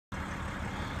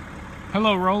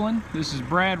Hello Roland, this is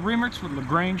Brad Remertz with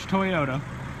LaGrange Toyota.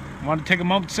 I want to take a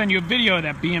moment to send you a video of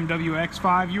that BMW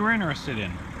X5 you were interested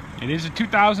in. It is a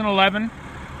 2011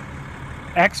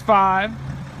 X5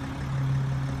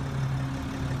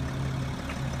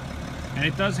 and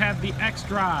it does have the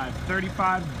X-Drive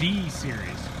 35D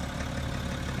series.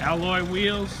 Alloy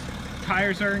wheels,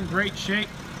 tires are in great shape.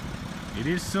 It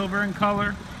is silver in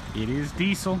color, it is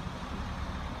diesel.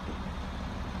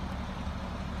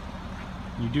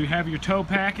 You do have your tow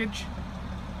package,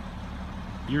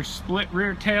 your split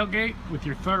rear tailgate with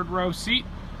your third row seat,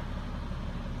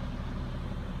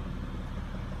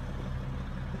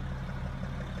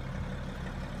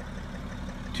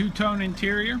 two-tone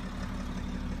interior,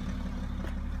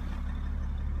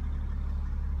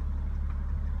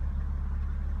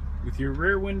 with your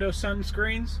rear window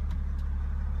sunscreens,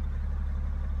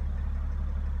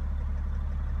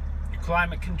 your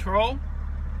climate control,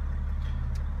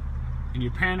 and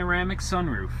your panoramic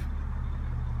sunroof.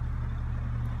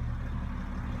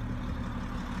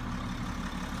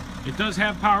 It does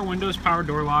have power windows, power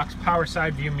door locks, power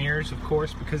side view mirrors, of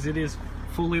course, because it is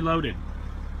fully loaded.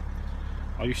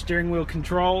 All your steering wheel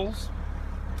controls.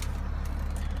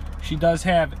 She does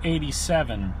have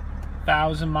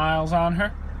 87,000 miles on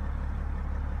her.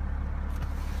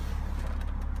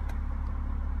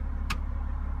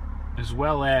 As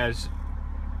well as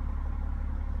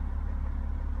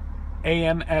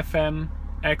AM, FM,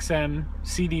 XM,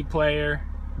 CD player,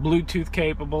 Bluetooth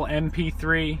capable,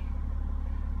 MP3,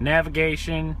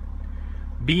 navigation,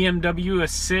 BMW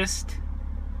assist,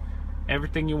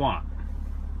 everything you want.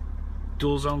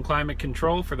 Dual zone climate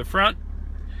control for the front,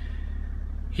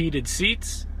 heated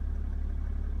seats,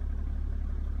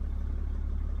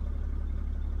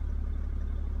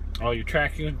 all your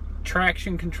traction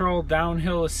control,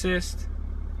 downhill assist,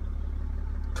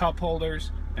 cup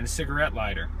holders, and a cigarette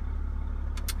lighter.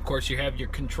 Of course, you have your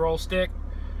control stick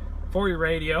for your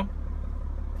radio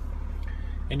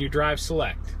and your drive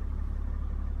select.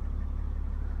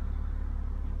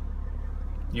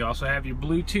 You also have your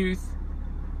Bluetooth,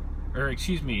 or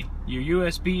excuse me, your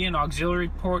USB and auxiliary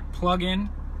port plug-in.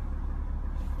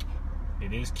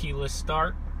 It is keyless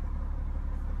start,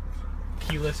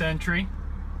 keyless entry.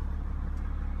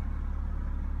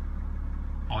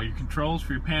 All your controls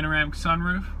for your panoramic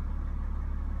sunroof.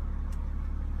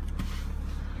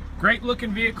 Great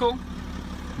looking vehicle,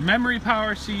 memory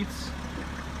power seats,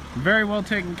 very well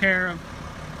taken care of,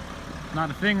 not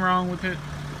a thing wrong with it.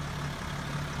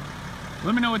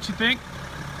 Let me know what you think.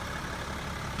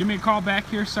 Give me a call back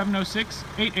here,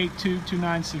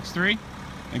 706-882-2963.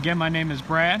 Again, my name is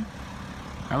Brad.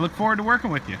 I look forward to working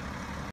with you.